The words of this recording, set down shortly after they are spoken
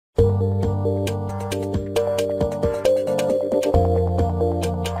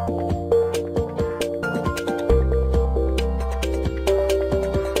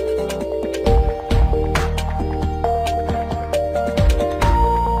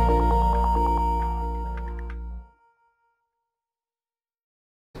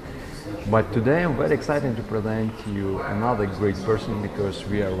But today I'm very excited to present you another great person because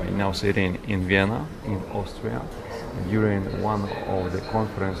we are right now sitting in Vienna, in Austria, during one of the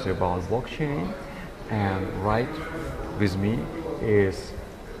conferences about blockchain, and right with me is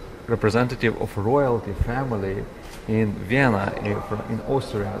representative of royalty family in Vienna, in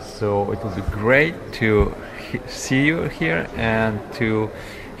Austria. So it will be great to see you here and to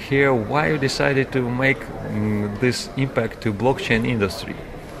hear why you decided to make this impact to blockchain industry.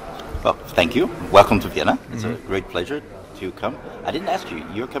 Well, thank you. Welcome to Vienna. It's a great pleasure to come. I didn't ask you.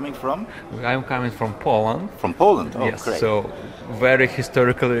 You're coming from? I'm coming from Poland. From Poland. Oh, yes, great. so very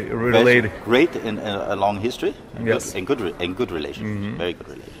historically related. Great in a long history. Yes. And good relations. Very good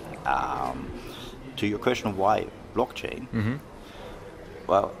relations. To your question, why blockchain?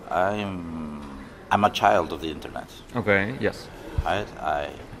 Well, I'm a child of the internet. Okay. Yes.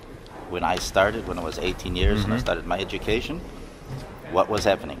 When I was 18 years and I started my education, what was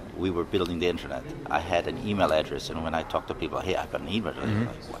happening? We were building the internet. I had an email address, and when I talked to people, hey, I've got an email address.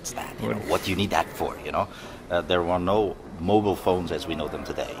 Like, what's that? What do you need that for? There were no mobile phones as we know them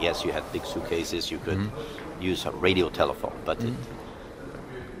today. Yes, you had big suitcases. You could use a radio telephone, but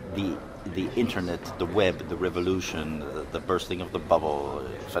the internet, the web, the revolution, the bursting of the bubble,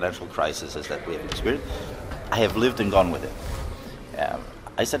 financial crises that we have experienced, I have lived and gone with it.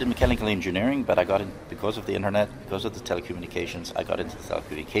 I studied mechanical engineering, but I got in because of the internet, because of the telecommunications. I got into the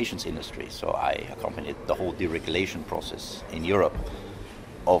telecommunications industry, so I accompanied the whole deregulation process in Europe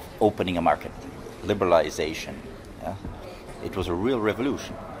of opening a market, liberalization. Yeah? It was a real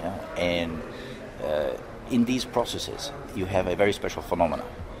revolution, and in these processes, you have a very special phenomenon.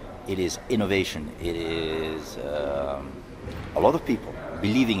 It is innovation. It is a lot of people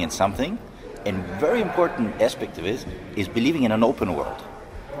believing in something, and very important aspect of it is believing in an open world.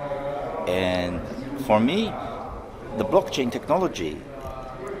 And for me, the blockchain technology,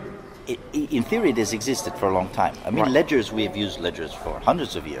 in theory, it has existed for a long time. I mean, ledgers, we have used ledgers for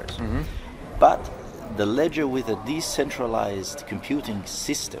hundreds of years. But the ledger with a decentralized computing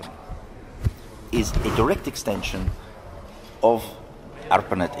system is a direct extension of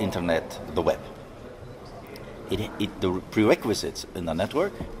ARPANET, internet, the web. The prerequisites in the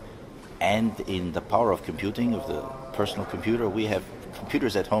network and in the power of computing, of the personal computer. We have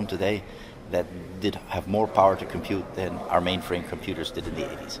computers at home today that did have more power to compute than our mainframe computers did in the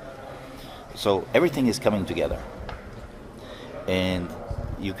 80s. So everything is coming together. And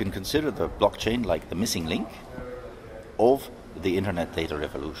you can consider the blockchain like the missing link of the internet data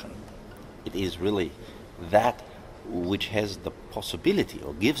revolution. It is really that which has the possibility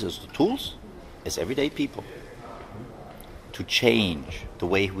or gives us the tools as everyday people to change the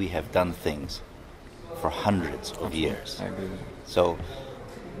way we have done things for hundreds of years. I agree. So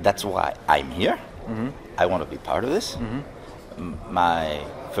that's why I'm here. I want to be part of this. My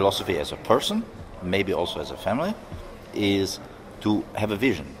philosophy as a person, maybe also as a family, is to have a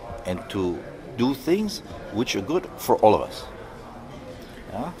vision and to do things which are good for all of us.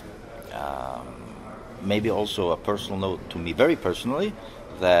 Maybe also a personal note to me, very personally,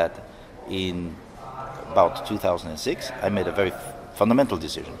 that in about 2006, I made a very fundamental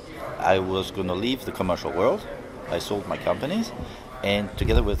decision. I was going to leave the commercial world. I sold my companies, and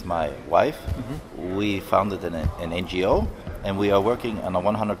together with my wife, we founded an NGO, and we are working on a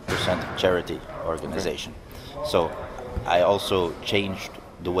 100% charity organization. So I also changed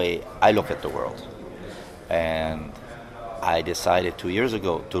the way I look at the world. And I decided 2 years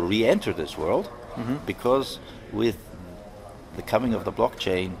ago to re-enter this world because with the coming of the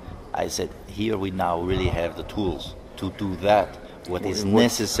blockchain, I said, here we now really have the tools to do that, what is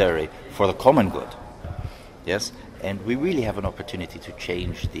necessary for the common good. Yes, and we really have an opportunity to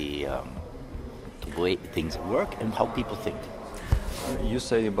change the way things work and how people think. You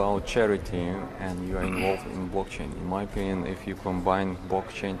say about charity and you are involved in blockchain. In my opinion, if you combine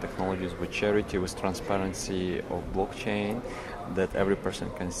blockchain technologies with charity, with transparency of blockchain, that every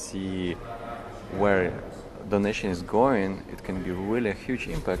person can see where donation is going, it can be really a huge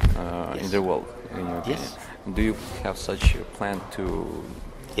impact in the world, in your opinion. Do you have such a plan to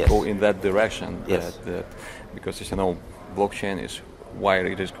go in that direction? That because as you know, blockchain is why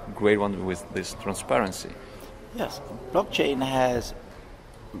it is a great one with this transparency. Yes, blockchain has,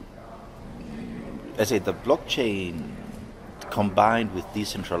 I say, the blockchain combined with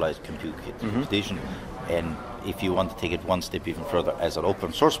decentralized computation, and if you want to take it one step even further, as an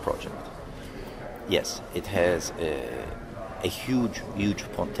open source project, yes, it has a huge, huge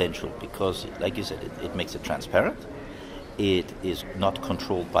potential because, like you said, it makes it transparent. It is not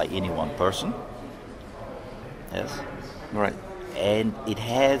controlled by any one person. Yes. Right. And it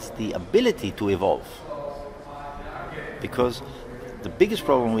has the ability to evolve because The biggest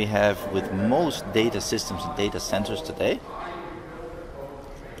problem we have with most data systems and data centers today,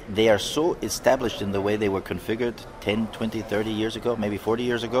 they are so established in the way they were configured 10, 20, 30 years ago, maybe 40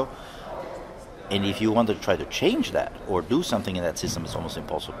 years ago. And if you want to try to change that or do something in that system, it's almost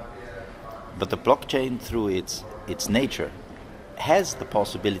impossible. But the blockchain, through its nature, has the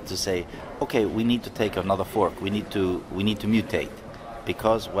possibility to say, okay, we need to take another fork. We need to mutate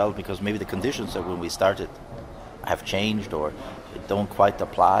because maybe the conditions that when we started have changed or don't quite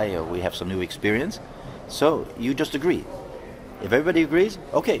apply, or we have some new experience. So you just agree. If everybody agrees,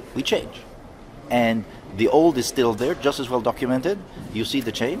 okay, we change. And the old is still there, just as well documented. You see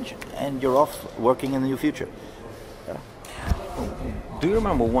the change, and you're off working in the new future. Yeah. Do you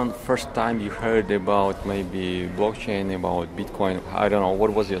remember one first time you heard about maybe blockchain, about Bitcoin? I don't know,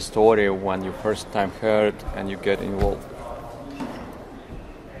 what was your story when you first time heard and you get involved?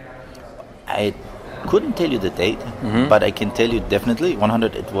 I couldn't tell you the date, but I can tell you definitely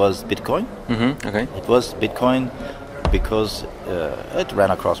 100 it was Bitcoin. Okay. It was Bitcoin because it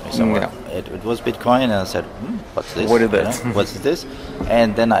ran across me somewhere. Yeah. It was Bitcoin, and I said, what's this? What is that? What's this?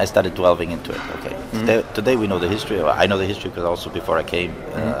 And then I started delving into it. Okay. Today we know the history. I know the history because also before I came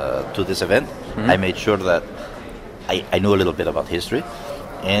to this event, I made sure that I knew a little bit about history.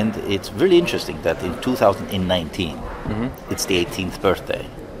 And it's really interesting that in 2019, it's the 18th birthday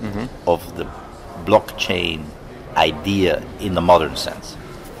of the blockchain idea in the modern sense.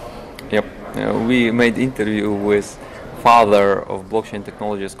 Yep. We made interview with father of blockchain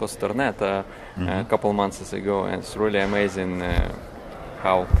technologies, Kosternet, a couple months ago, and it's really amazing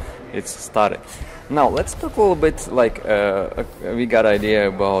how it's started. Now let's talk a little bit. Like we got idea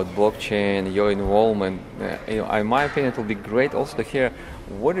about blockchain, your involvement. In my opinion, it will be great also to hear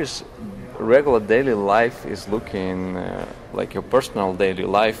what is regular daily life is looking like your personal daily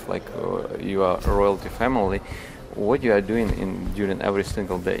life, like you are a royalty family. What you are doing during every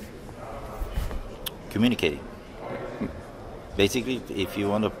single day? Communicating. Basically, if you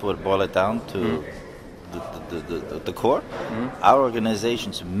want to boil it down to the core, our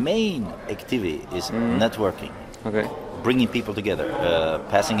organization's main activity is networking. Okay. Bringing people together,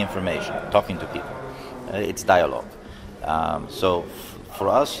 passing information, talking to people. It's dialogue. So for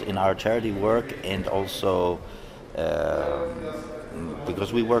us in our charity work, and also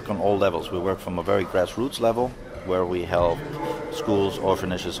because we work on all levels, we work from a very grassroots level where we help schools,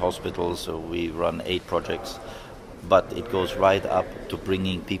 orphanages, hospitals. So we run 8 projects, but it goes right up to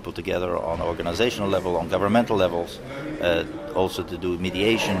bringing people together on organizational level, on governmental levels, also to do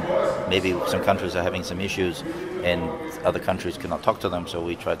mediation. Maybe some countries are having some issues and other countries cannot talk to them, so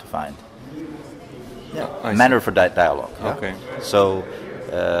we try to find manner for dialogue. Yeah? Okay. So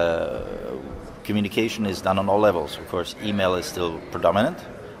communication is done on all levels. Of course, email is still predominant,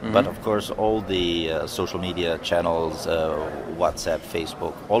 but of course all the social media channels, WhatsApp,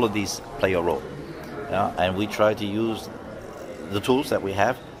 Facebook, all of these play a role. And we try to use the tools that we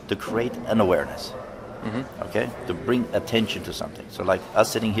have to create an awareness, okay, to bring attention to something. So like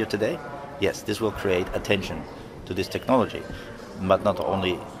us sitting here today, yes, this will create attention to this technology, but not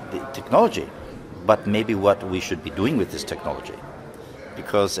only the technology, but maybe what we should be doing with this technology.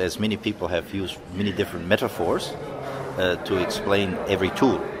 Because as many people have used many different metaphors to explain every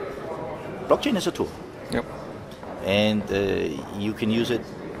tool, blockchain is a tool. Yep. And you can use it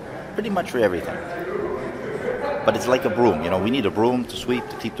pretty much for everything. But it's like a broom, we need a broom to sweep,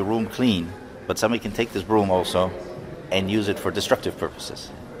 to keep the room clean, but somebody can take this broom also and use it for destructive purposes,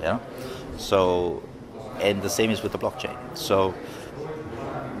 So, and the same is with the blockchain. So,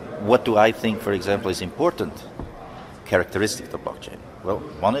 what do I think, for example, is important characteristic of the blockchain? Well,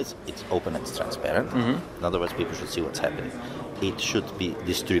 one is it's open and it's transparent. In other words, people should see what's happening. It should be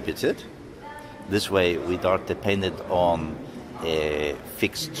distributed. This way, we aren't dependent on a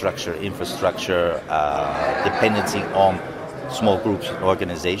fixed structure, infrastructure, dependency on small groups and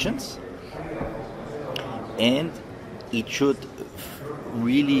organizations. And it should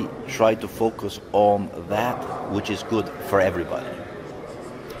really try to focus on that which is good for everybody.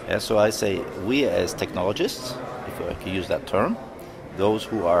 So I say we as technologists, if I can use that term, those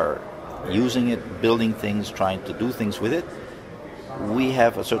who are using it, building things, trying to do things with it, we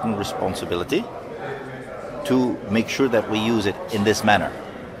have a certain responsibility to make sure that we use it in this manner.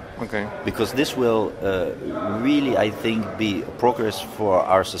 Okay. Because this will really, I think, be progress for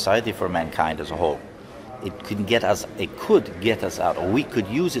our society, for mankind as a whole. It could get us out, or we could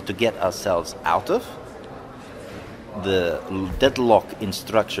use it to get ourselves out of the deadlock in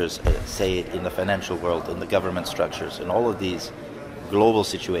structures, say it in the financial world, in the government structures, in all of these global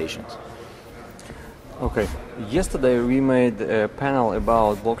situations. Okay. Yesterday we made a panel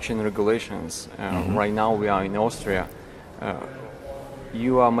about blockchain regulations. Right now we are in Austria.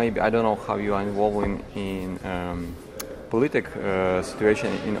 you are maybe, I don't know how you are involved in political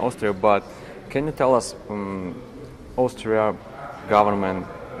situation in Austria, but can you tell us, Austria government,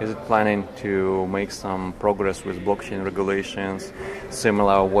 is it planning to make some progress with blockchain regulations,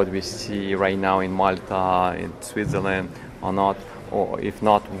 similar what we see right now in Malta, in Switzerland, or not? Or if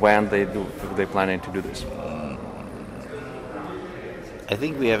not, when they planning to do this? I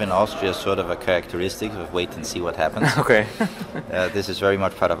think we have in Austria sort of a characteristic of wait and see what happens. Okay. This is very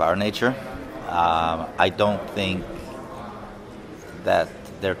much part of our nature. I don't think that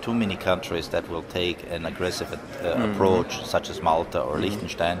there are too many countries that will take an aggressive approach, such as Malta or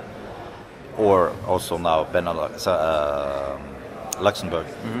Liechtenstein, or also now Benelux, Luxembourg,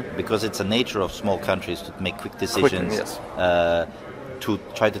 because it's a nature of small countries to make quick decisions, yes. To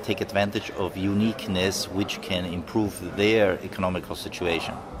try to take advantage of uniqueness which can improve their economical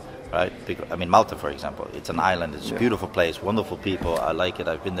situation. Right? Because, I mean, Malta, for example, it's an island, it's a beautiful place, wonderful people, I like it,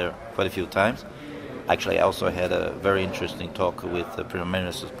 I've been there quite a few times. Actually, I also had a very interesting talk with the Prime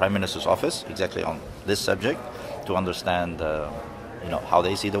Minister's office, exactly on this subject, to understand how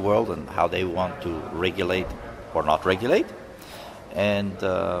they see the world and how they want to regulate or not regulate. And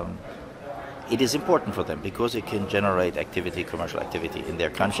it is important for them because it can generate activity, commercial activity in their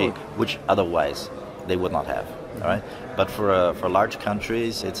country, which otherwise they would not have. All right, but for large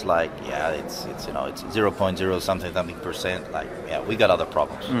countries, it's like it's 0.0 something percent. Like we got other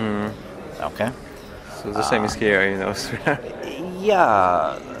problems. Okay. So the same is here in Austria.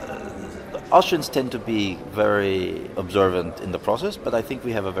 Yeah, Austrians tend to be very observant in the process, but I think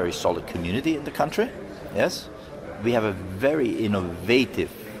we have a very solid community in the country. Yes, we have a very innovative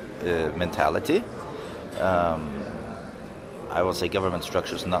mentality. I will say government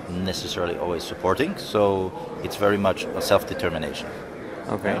structures not necessarily always supporting, so it's very much a self-determination.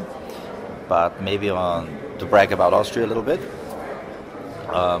 Okay. Yeah? But maybe to brag about Austria a little bit,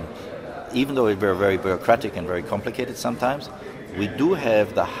 even though we're very bureaucratic and very complicated sometimes, we do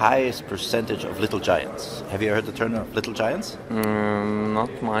have the highest percentage of little giants. Have you heard the term little giants? Not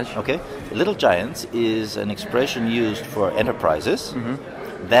much. Okay. Little giants is an expression used for enterprises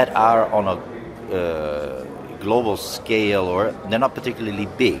that are on a global scale, or they're not particularly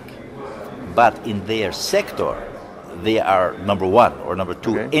big, but in their sector, they are number one or number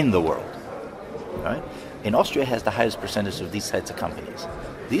two in the world. Right? And Austria has the highest percentage of these types of companies.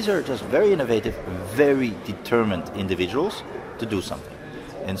 These are just very innovative, very determined individuals to do something.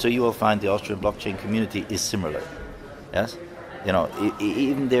 And so you will find the Austrian blockchain community is similar. Yes?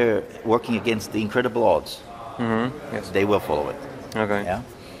 Even they're working against the incredible odds. Yes. They will follow it. Okay. Yeah?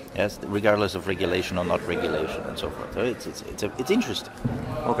 Yes, regardless of regulation or not regulation and so forth. So it's interesting.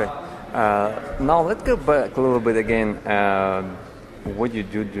 Okay. Now let's go back a little bit again. What you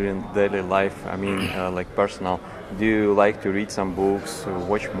do during daily life? I mean, like personal. Do you like to read some books,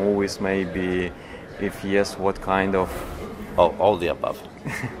 watch movies maybe? If yes, what kind of? Oh, all the above.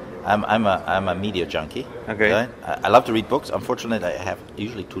 I'm a media junkie. Okay. Right? I love to read books. Unfortunately, I have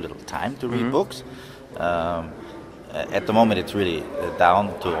usually too little time to read books. At the moment, it's really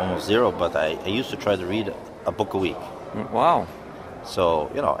down to almost zero. But I used to try to read a book a week. Wow. So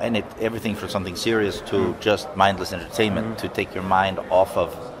and everything from something serious to just mindless entertainment to take your mind off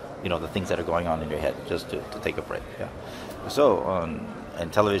of the things that are going on in your head, just to take a break. Yeah. So on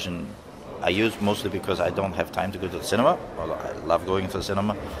television, I use mostly because I don't have time to go to the cinema. Although I love going to the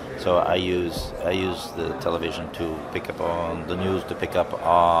cinema, so I use the television to pick up on the news, to pick up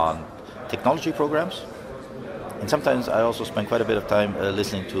on technology programs, and sometimes I also spend quite a bit of time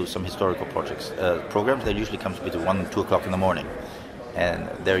listening to some historical programs that usually comes between 1 and 2 o'clock in the morning, and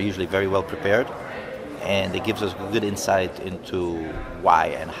they're usually very well prepared. And it gives us good insight into why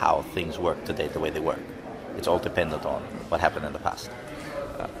and how things work today the way they work. It's all dependent on what happened in the past.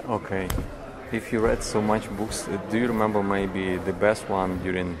 Okay. If you read so much books, do you remember maybe the best one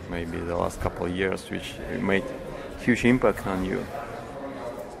during maybe the last couple of years which made huge impact on you?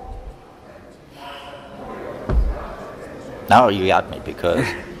 Now you got me because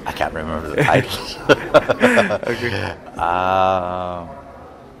I can't remember the titles. Okay.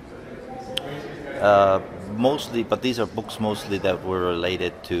 Mostly, but these are books mostly that were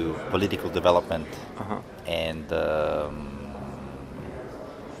related to political development and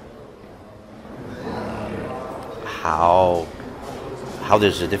how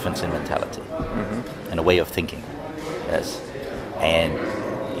there's a difference in mentality and a way of thinking. Yes, and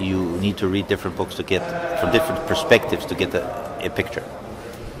you need to read different books to get from different perspectives to get a picture.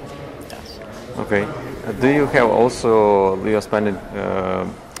 Yes. Okay. Do you have also spending?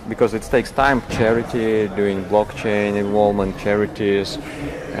 Because it takes time, charity, doing blockchain involvement, charities.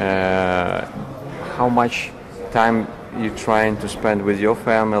 How much time you're trying to spend with your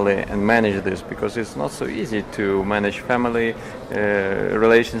family and manage this, because it's not so easy to manage family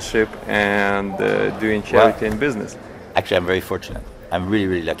relationship and doing charity and business. Actually, I'm very fortunate. I'm really,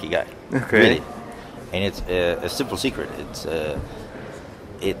 really lucky guy. Okay. Really. And it's a simple secret.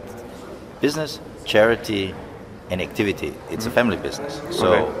 It's business, charity, and activity. It's a family business.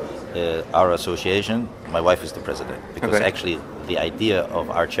 So our association, my wife is the president, because actually the idea of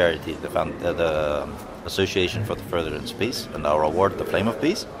our charity, the Association for the Furtherance of Peace, and our award, the Flame of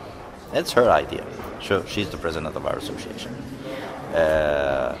Peace, that's her idea. So she's the president of our association.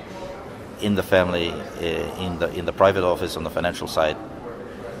 In the family, in the private office, on the financial side,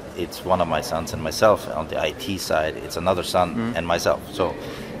 it's one of my sons and myself. On the IT side, it's another son and myself. So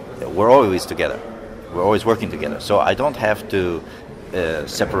we're always together. We're always working together. So I don't have to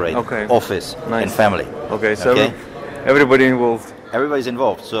separate office and family. Okay, so everybody involved. Everybody's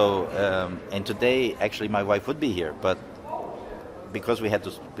involved. So and today, actually, my wife would be here, but because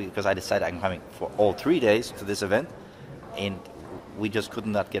I decided I'm coming for all 3 days to this event, and we just could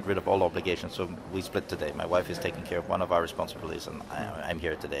not get rid of all obligations, so we split today. My wife is taking care of one of our responsibilities, and I'm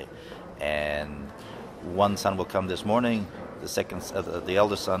here today. And one son will come this morning. The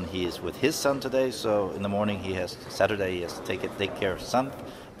eldest son, he is with his son today. So in the morning, Saturday he has to take care of his son,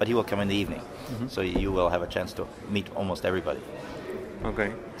 but he will come in the evening. So you will have a chance to meet almost everybody.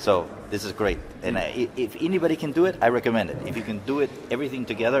 Okay. So this is great, and if anybody can do it, I recommend it. If you can do it, everything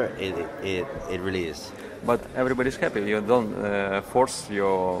together, it really is. But everybody's happy. You don't force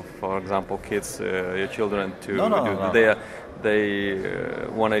for example, kids, your children to do. They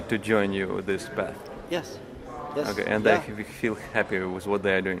wanted to join you this path. Yes. Okay, and they feel happy with what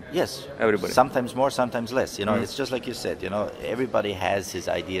they are doing. Yes. Everybody. Sometimes more, sometimes less. It's just like you said. Everybody has his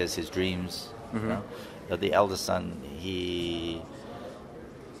ideas, his dreams. The eldest son,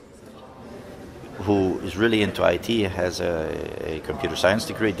 who is really into IT, has a computer science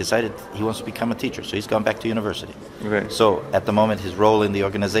degree, decided he wants to become a teacher, so he's gone back to university. Okay. So at the moment his role in the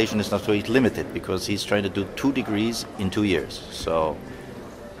organization is not so limited, because he's trying to do 2 degrees in 2 years, so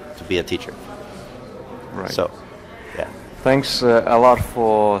to be a teacher. Right. So, yeah. Thanks a lot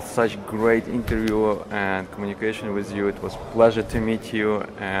for such great interview and communication with you. It was a pleasure to meet you,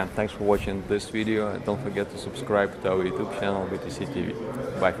 and thanks for watching this video. And don't forget to subscribe to our YouTube channel,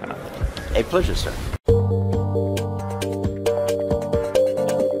 BTCTV. Bye for now. A pleasure, sir.